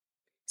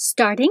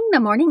Starting the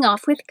morning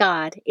off with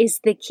God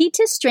is the key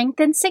to strength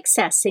and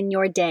success in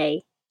your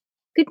day.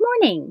 Good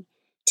morning.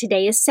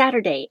 Today is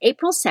Saturday,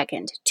 April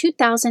 2nd,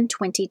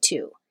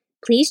 2022.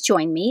 Please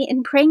join me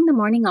in praying the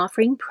morning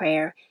offering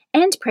prayer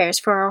and prayers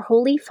for our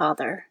Holy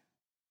Father.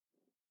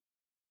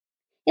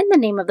 In the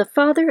name of the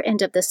Father,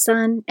 and of the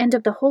Son, and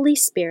of the Holy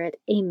Spirit,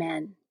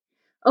 Amen.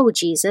 O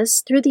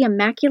Jesus, through the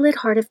Immaculate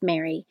Heart of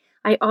Mary,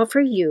 I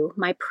offer you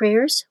my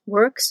prayers,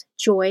 works,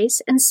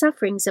 joys, and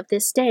sufferings of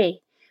this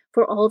day,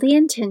 for all the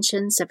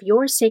intentions of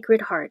your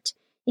Sacred Heart,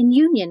 in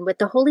union with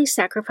the holy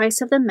sacrifice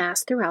of the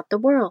Mass throughout the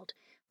world,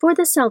 for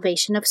the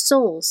salvation of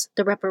souls,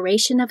 the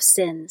reparation of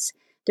sins,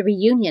 the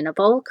reunion of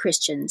all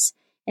Christians,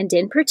 and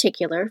in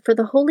particular for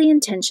the holy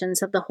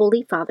intentions of the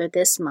Holy Father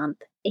this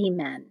month.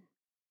 Amen.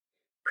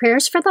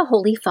 Prayers for the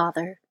Holy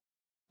Father.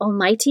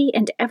 Almighty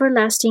and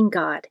everlasting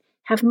God,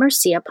 have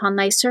mercy upon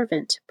thy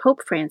servant,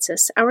 Pope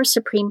Francis, our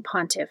Supreme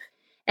Pontiff,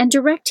 and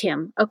direct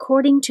him,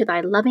 according to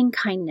thy loving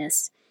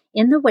kindness,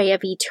 in the way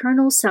of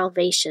eternal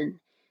salvation,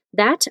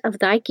 that of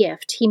thy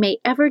gift he may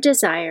ever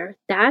desire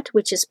that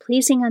which is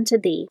pleasing unto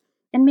thee,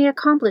 and may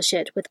accomplish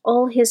it with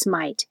all his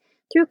might,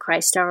 through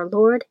Christ our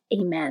Lord.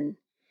 Amen.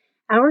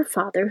 Our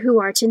Father,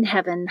 who art in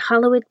heaven,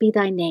 hallowed be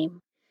thy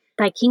name.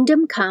 Thy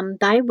kingdom come,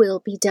 thy will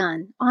be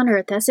done, on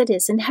earth as it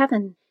is in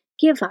heaven.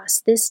 Give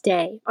us this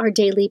day our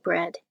daily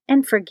bread,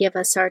 and forgive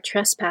us our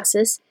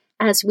trespasses,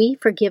 as we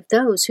forgive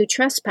those who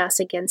trespass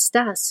against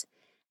us.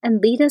 And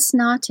lead us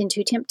not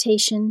into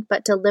temptation,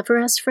 but deliver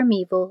us from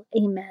evil.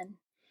 Amen.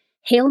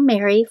 Hail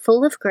Mary,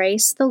 full of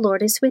grace, the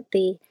Lord is with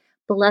thee.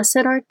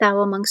 Blessed art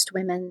thou amongst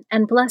women,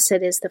 and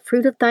blessed is the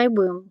fruit of thy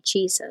womb,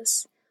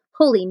 Jesus.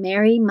 Holy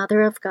Mary,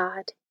 Mother of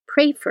God,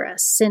 pray for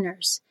us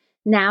sinners,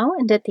 now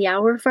and at the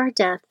hour of our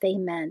death.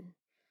 Amen.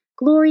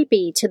 Glory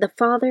be to the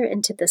Father,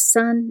 and to the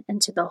Son,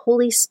 and to the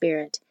Holy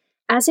Spirit,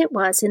 as it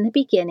was in the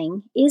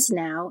beginning, is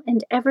now,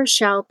 and ever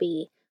shall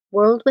be,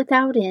 world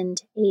without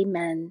end.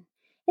 Amen.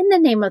 In the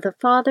name of the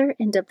Father,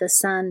 and of the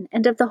Son,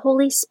 and of the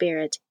Holy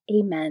Spirit.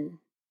 Amen.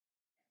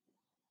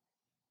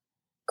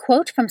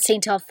 Quote from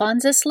St.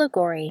 Alphonsus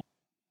Liguori: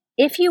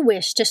 If you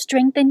wish to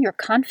strengthen your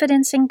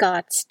confidence in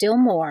God still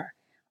more,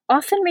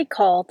 often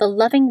recall the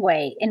loving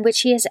way in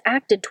which He has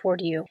acted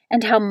toward you,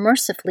 and how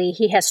mercifully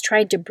He has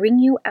tried to bring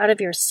you out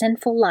of your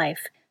sinful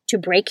life, to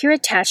break your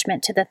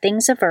attachment to the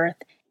things of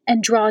earth,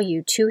 and draw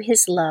you to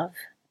His love.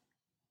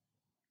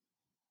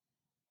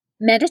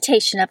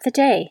 Meditation of the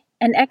Day.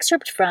 An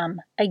excerpt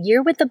from A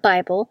Year with the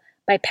Bible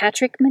by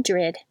Patrick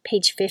Madrid,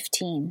 page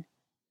 15.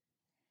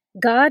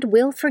 God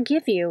will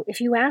forgive you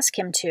if you ask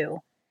Him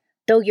to.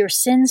 Though your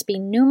sins be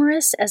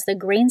numerous as the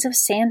grains of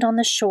sand on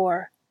the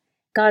shore,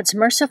 God's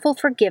merciful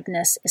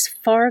forgiveness is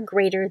far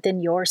greater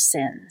than your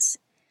sins.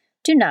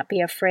 Do not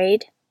be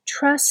afraid.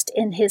 Trust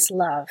in His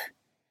love.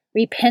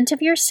 Repent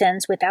of your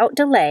sins without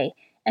delay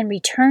and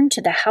return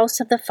to the house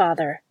of the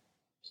Father.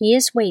 He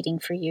is waiting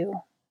for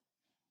you.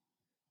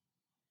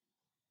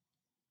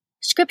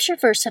 Scripture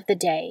verse of the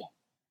day.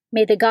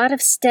 May the God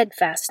of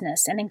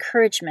steadfastness and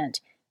encouragement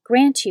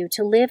grant you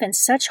to live in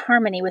such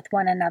harmony with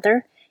one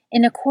another,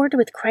 in accord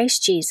with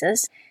Christ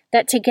Jesus,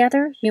 that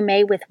together you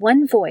may with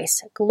one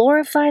voice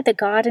glorify the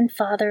God and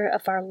Father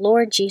of our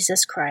Lord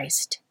Jesus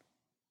Christ.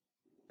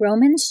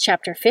 Romans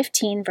chapter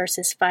 15,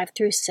 verses 5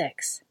 through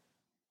 6.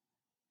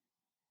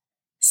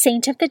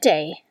 Saint of the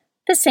Day.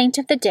 The saint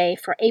of the day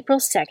for April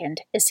 2nd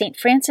is St.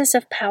 Francis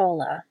of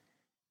Paola.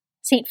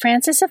 St.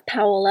 Francis of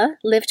Paola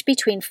lived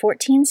between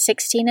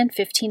 1416 and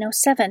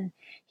 1507.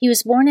 He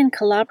was born in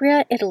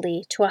Calabria,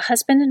 Italy, to a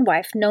husband and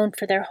wife known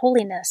for their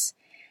holiness.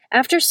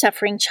 After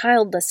suffering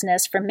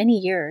childlessness for many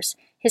years,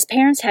 his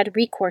parents had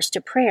recourse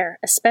to prayer,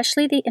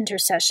 especially the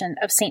intercession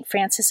of St.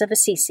 Francis of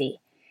Assisi.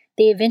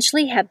 They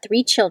eventually had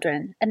 3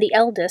 children, and the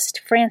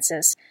eldest,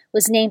 Francis,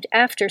 was named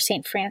after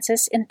St.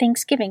 Francis in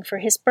thanksgiving for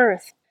his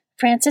birth.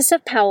 Francis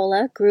of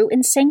Paola grew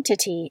in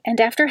sanctity, and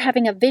after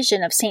having a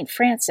vision of St.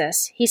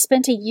 Francis, he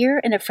spent a year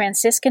in a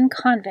Franciscan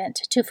convent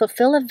to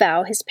fulfill a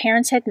vow his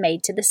parents had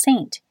made to the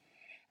saint.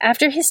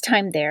 After his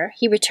time there,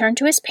 he returned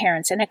to his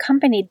parents and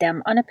accompanied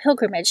them on a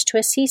pilgrimage to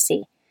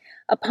Assisi.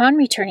 Upon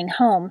returning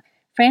home,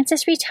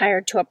 Francis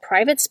retired to a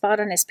private spot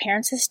on his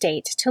parents'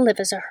 estate to live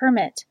as a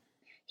hermit.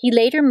 He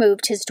later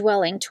moved his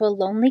dwelling to a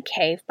lonely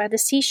cave by the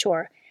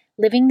seashore,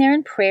 living there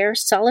in prayer,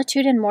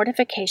 solitude, and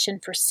mortification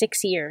for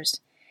 6 years.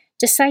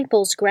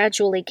 Disciples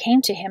gradually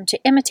came to him to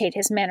imitate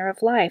his manner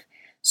of life,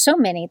 so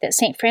many that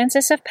St.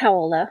 Francis of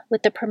Paola,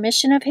 with the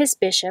permission of his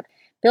bishop,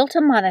 built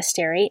a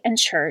monastery and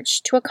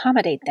church to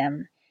accommodate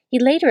them. He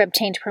later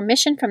obtained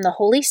permission from the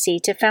Holy See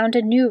to found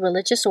a new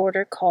religious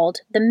order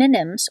called the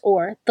Minims,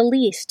 or the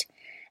Least,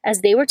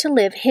 as they were to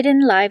live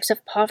hidden lives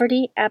of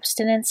poverty,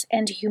 abstinence,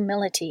 and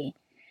humility.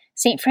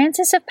 St.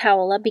 Francis of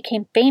Paola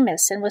became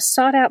famous and was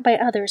sought out by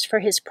others for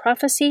his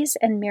prophecies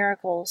and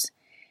miracles.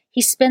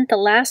 He spent the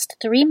last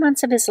 3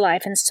 months of his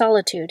life in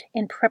solitude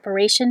in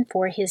preparation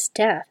for his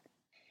death.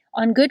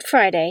 On Good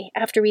Friday,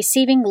 after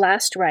receiving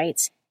last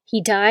rites,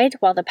 he died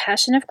while the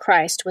Passion of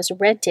Christ was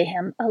read to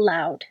him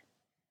aloud.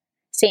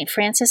 St.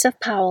 Francis of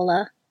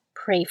Paola,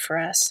 pray for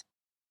us.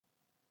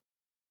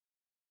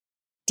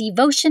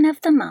 Devotion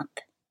of the Month.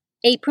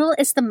 April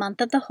is the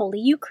month of the Holy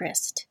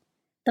Eucharist.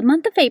 The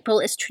month of April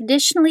is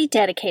traditionally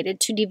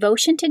dedicated to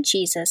devotion to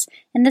Jesus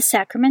and the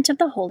sacrament of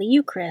the Holy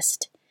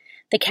Eucharist.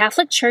 The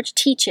Catholic Church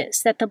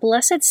teaches that the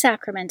Blessed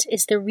Sacrament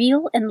is the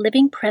real and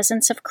living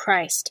presence of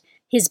Christ,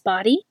 His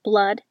body,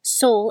 blood,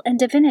 soul, and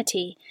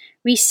divinity,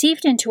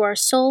 received into our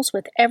souls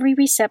with every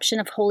reception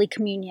of Holy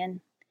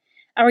Communion.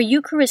 Our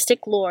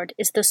Eucharistic Lord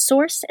is the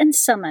source and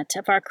summit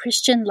of our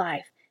Christian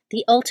life,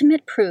 the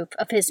ultimate proof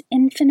of His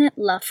infinite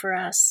love for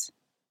us.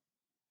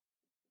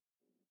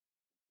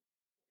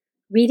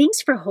 Readings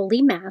for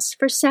Holy Mass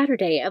for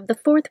Saturday of the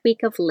 4th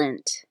week of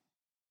Lent.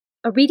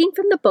 A reading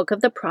from the book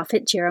of the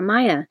prophet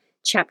Jeremiah,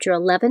 chapter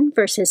 11,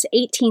 verses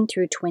 18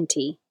 through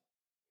 20.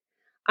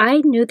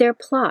 I knew their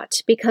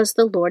plot because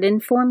the Lord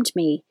informed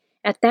me.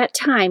 At that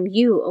time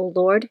you, O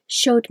Lord,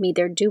 showed me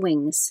their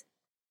doings.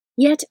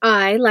 Yet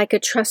I, like a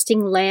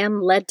trusting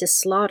lamb led to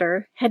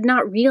slaughter, had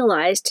not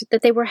realized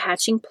that they were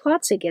hatching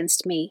plots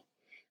against me.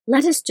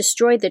 Let us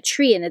destroy the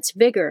tree in its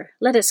vigor.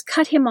 Let us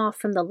cut him off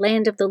from the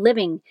land of the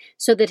living,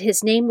 so that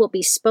his name will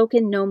be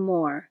spoken no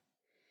more.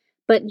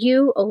 But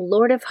you, O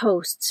Lord of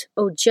hosts,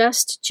 O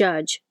just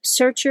judge,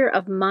 searcher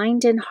of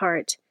mind and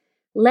heart,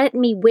 let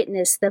me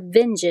witness the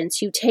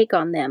vengeance you take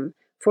on them,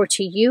 for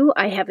to you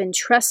I have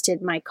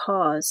entrusted my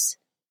cause.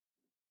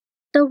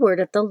 The Word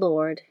of the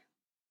Lord.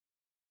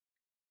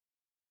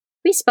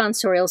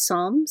 Responsorial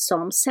Psalm,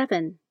 Psalm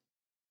 7.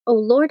 O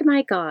Lord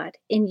my God,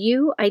 in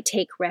you I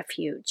take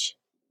refuge.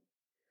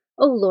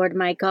 O Lord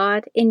my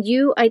God, in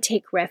you I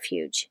take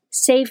refuge.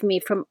 Save me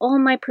from all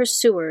my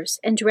pursuers,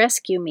 and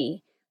rescue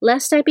me,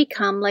 lest I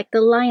become like the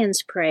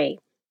lion's prey,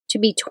 to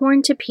be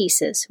torn to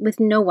pieces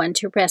with no one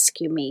to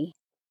rescue me.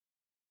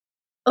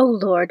 O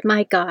Lord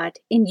my God,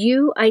 in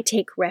you I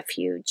take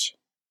refuge.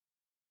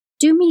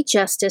 Do me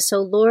justice, O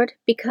Lord,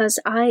 because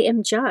I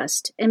am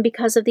just, and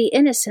because of the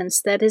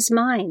innocence that is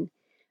mine.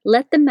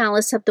 Let the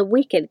malice of the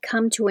wicked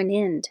come to an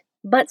end,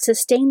 but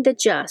sustain the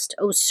just,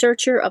 O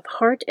searcher of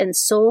heart and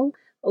soul,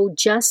 O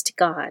just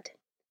God.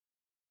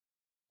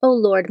 O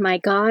Lord my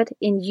God,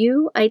 in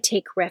you I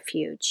take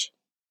refuge.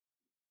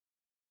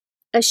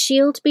 A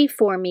shield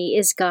before me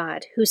is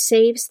God, who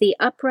saves the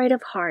upright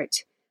of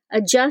heart.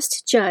 A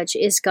just judge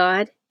is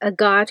God, a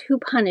God who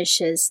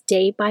punishes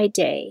day by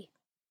day.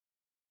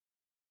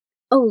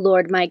 O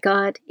Lord my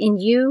God, in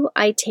you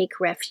I take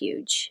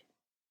refuge.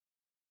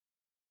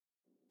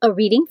 A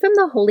reading from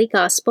the Holy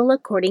Gospel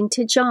according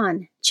to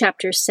John,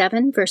 chapter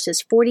 7,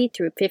 verses 40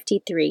 through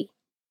 53.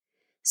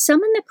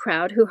 Some in the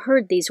crowd who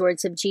heard these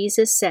words of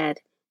Jesus said,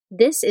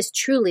 "This is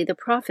truly the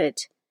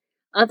prophet."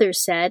 Others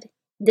said,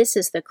 "This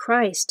is the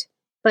Christ."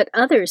 But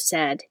others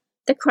said,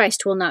 "The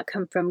Christ will not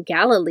come from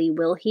Galilee,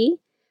 will he?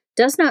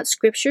 Does not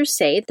Scripture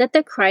say that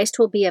the Christ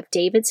will be of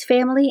David's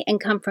family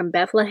and come from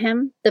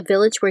Bethlehem, the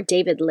village where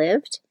David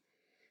lived?"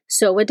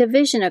 So a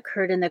division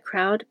occurred in the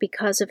crowd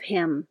because of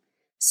him.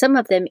 Some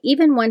of them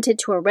even wanted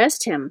to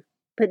arrest him,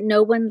 but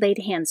no one laid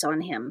hands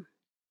on him.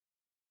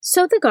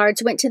 So the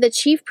guards went to the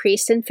chief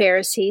priests and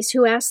Pharisees,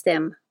 who asked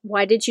them,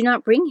 "Why did you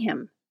not bring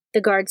him?"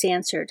 The guards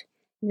answered,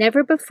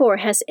 "Never before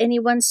has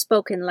anyone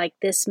spoken like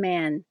this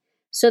man."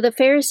 So the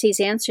Pharisees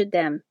answered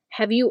them,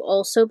 "Have you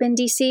also been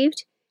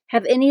deceived?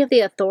 Have any of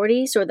the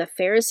authorities or the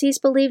Pharisees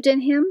believed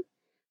in him?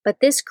 But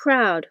this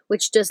crowd,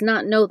 which does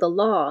not know the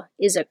law,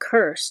 is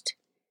accursed."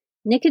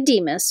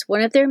 Nicodemus,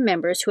 one of their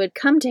members who had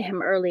come to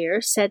him earlier,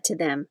 said to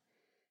them,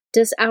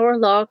 "Does our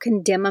law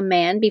condemn a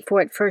man before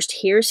it first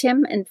hears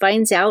him and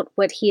finds out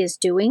what he is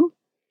doing?"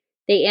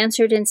 They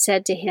answered and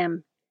said to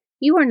him,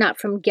 "You are not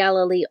from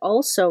Galilee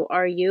also,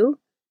 are you?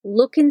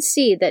 Look and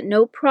see that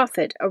no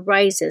prophet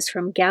arises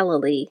from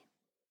Galilee."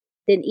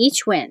 Then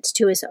each went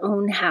to his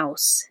own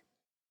house.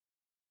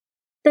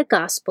 The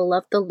Gospel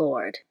of the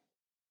Lord.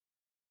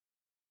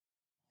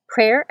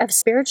 Prayer of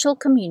Spiritual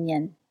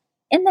Communion.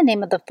 In the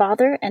name of the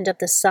Father, and of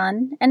the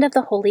Son, and of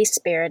the Holy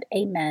Spirit.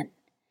 Amen.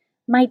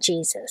 My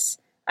Jesus,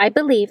 I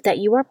believe that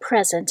you are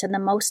present in the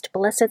most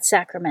blessed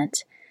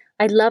sacrament.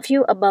 I love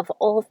you above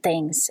all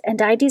things,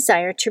 and I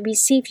desire to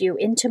receive you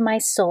into my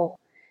soul.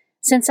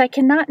 Since I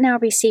cannot now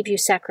receive you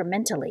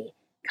sacramentally,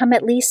 come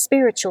at least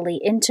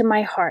spiritually into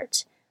my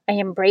heart. I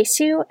embrace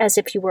you as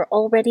if you were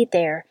already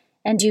there,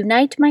 and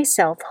unite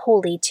myself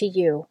wholly to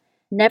you.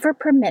 Never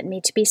permit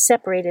me to be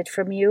separated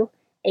from you.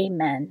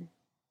 Amen.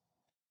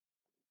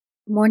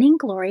 Morning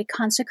Glory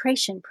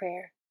Consecration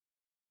Prayer.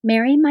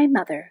 Mary, my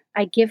Mother,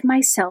 I give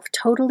myself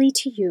totally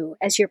to you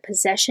as your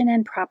possession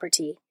and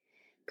property.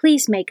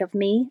 Please make of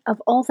me,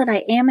 of all that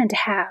I am and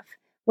have,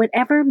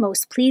 whatever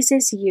most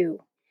pleases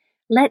you.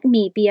 Let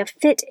me be a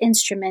fit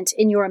instrument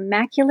in your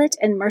immaculate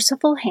and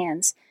merciful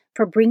hands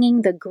for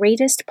bringing the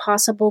greatest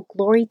possible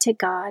glory to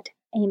God.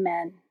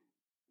 Amen.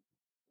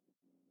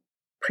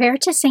 Prayer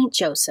to Saint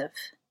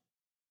Joseph.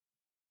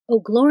 O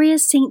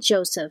glorious Saint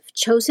Joseph,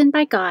 chosen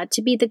by God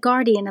to be the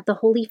guardian of the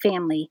Holy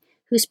Family,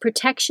 whose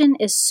protection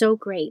is so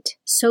great,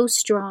 so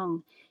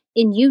strong,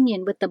 in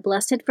union with the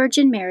Blessed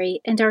Virgin Mary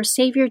and our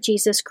Savior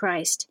Jesus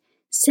Christ,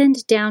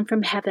 send down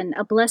from heaven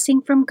a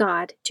blessing from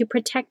God to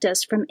protect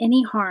us from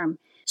any harm,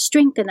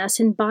 Strengthen us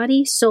in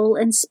body, soul,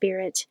 and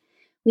spirit.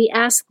 We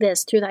ask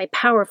this through thy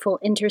powerful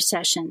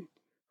intercession.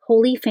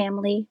 Holy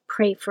Family,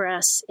 pray for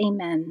us.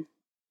 Amen.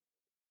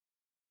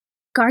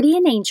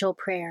 Guardian Angel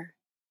Prayer.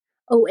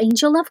 O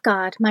angel of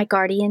God, my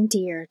guardian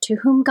dear, to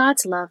whom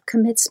God's love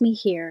commits me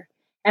here,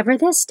 ever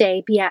this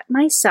day be at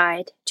my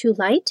side, to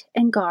light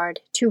and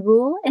guard, to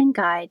rule and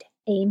guide.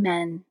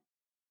 Amen.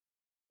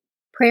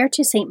 Prayer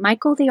to Saint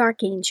Michael the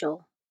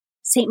Archangel.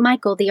 Saint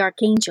Michael the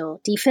Archangel,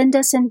 defend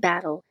us in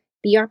battle,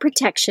 be our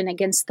protection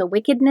against the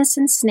wickedness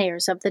and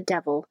snares of the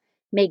devil.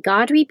 May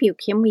God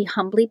rebuke him, we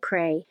humbly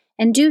pray,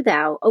 and do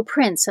thou, O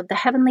Prince of the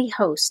heavenly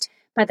host,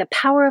 by the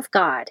power of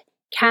God,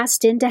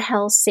 cast into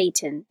hell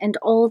Satan and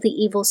all the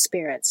evil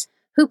spirits,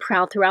 who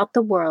prowl throughout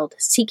the world,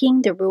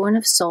 seeking the ruin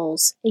of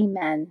souls.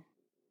 Amen.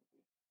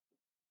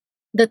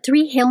 The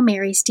Three Hail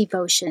Marys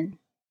Devotion.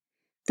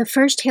 The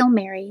first Hail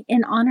Mary,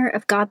 in honor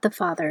of God the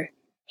Father.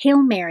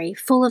 Hail Mary,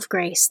 full of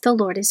grace, the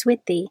Lord is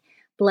with thee.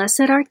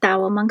 Blessed art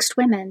thou amongst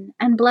women,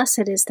 and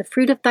blessed is the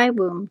fruit of thy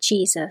womb,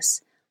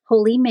 Jesus.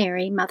 Holy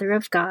Mary, Mother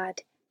of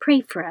God,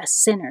 pray for us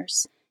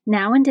sinners,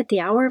 now and at the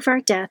hour of our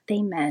death.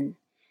 Amen.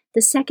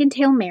 The second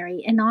Hail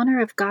Mary, in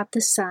honor of God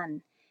the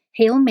Son.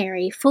 Hail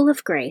Mary, full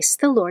of grace,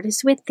 the Lord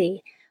is with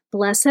thee.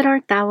 Blessed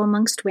art thou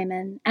amongst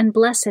women, and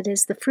blessed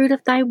is the fruit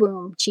of thy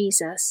womb,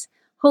 Jesus.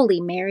 Holy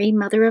Mary,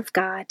 Mother of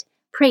God,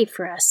 pray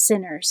for us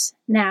sinners,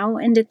 now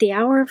and at the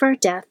hour of our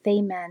death.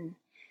 Amen.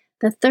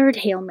 The third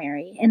Hail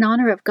Mary, in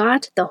honor of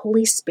God the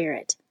Holy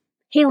Spirit.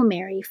 Hail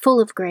Mary, full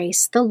of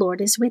grace, the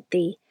Lord is with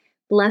thee.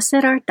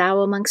 Blessed art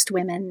thou amongst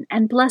women,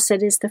 and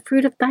blessed is the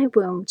fruit of thy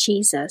womb,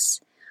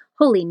 Jesus.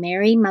 Holy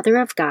Mary, Mother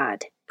of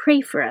God,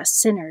 pray for us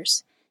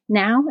sinners,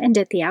 now and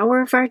at the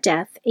hour of our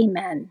death.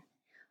 Amen.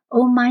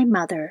 O my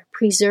Mother,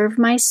 preserve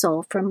my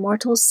soul from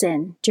mortal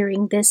sin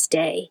during this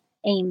day.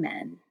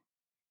 Amen.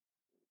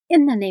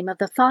 In the name of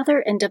the Father,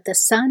 and of the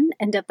Son,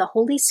 and of the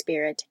Holy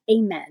Spirit.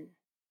 Amen.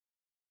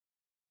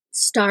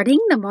 Starting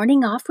the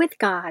morning off with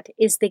God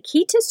is the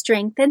key to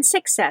strength and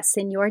success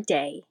in your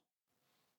day.